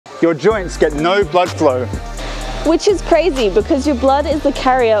your joints get no blood flow. Which is crazy because your blood is the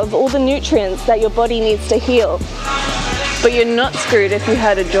carrier of all the nutrients that your body needs to heal. But you're not screwed if you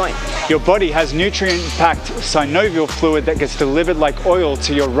hurt a joint. Your body has nutrient-packed synovial fluid that gets delivered like oil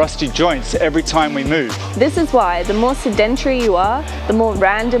to your rusty joints every time we move. This is why the more sedentary you are, the more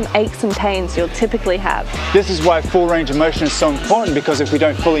random aches and pains you'll typically have. This is why full range of motion is so important, because if we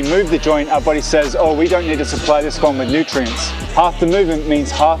don't fully move the joint, our body says, oh, we don't need to supply this one with nutrients. Half the movement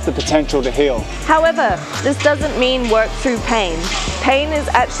means half the potential to heal. However, this doesn't mean work through pain. Pain is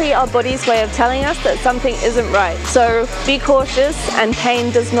actually our body's way of telling us that something isn't right. So be cautious, and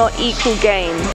pain does not equal gain.